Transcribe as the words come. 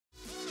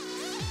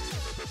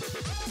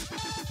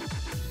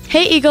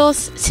Hey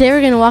Eagles, today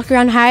we're going to walk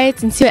around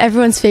Hyatts and see what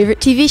everyone's favorite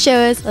TV show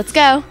is. Let's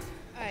go.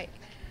 Alright.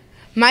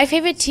 My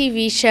favorite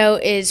TV show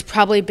is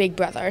probably Big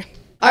Brother.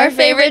 Our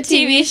favorite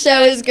TV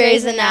show is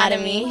Grey's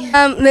Anatomy.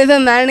 Live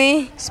and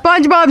Manny.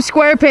 SpongeBob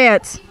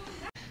SquarePants.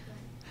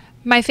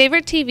 My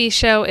favorite TV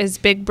show is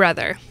Big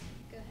Brother.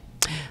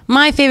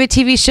 My favorite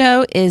TV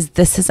show is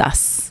This Is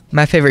Us.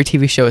 My favorite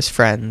TV show is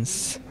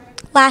Friends.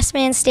 Last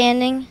Man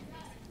Standing.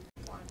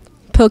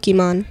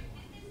 Pokemon.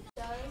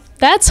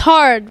 That's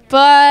hard,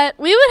 but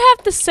we would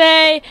have to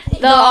say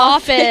The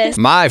Office.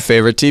 My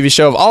favorite TV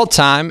show of all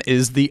time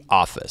is The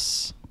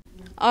Office.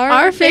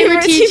 Our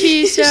favorite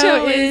TV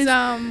show is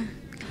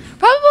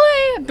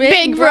probably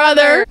Big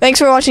Brother. Thanks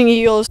for watching,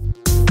 Eagles.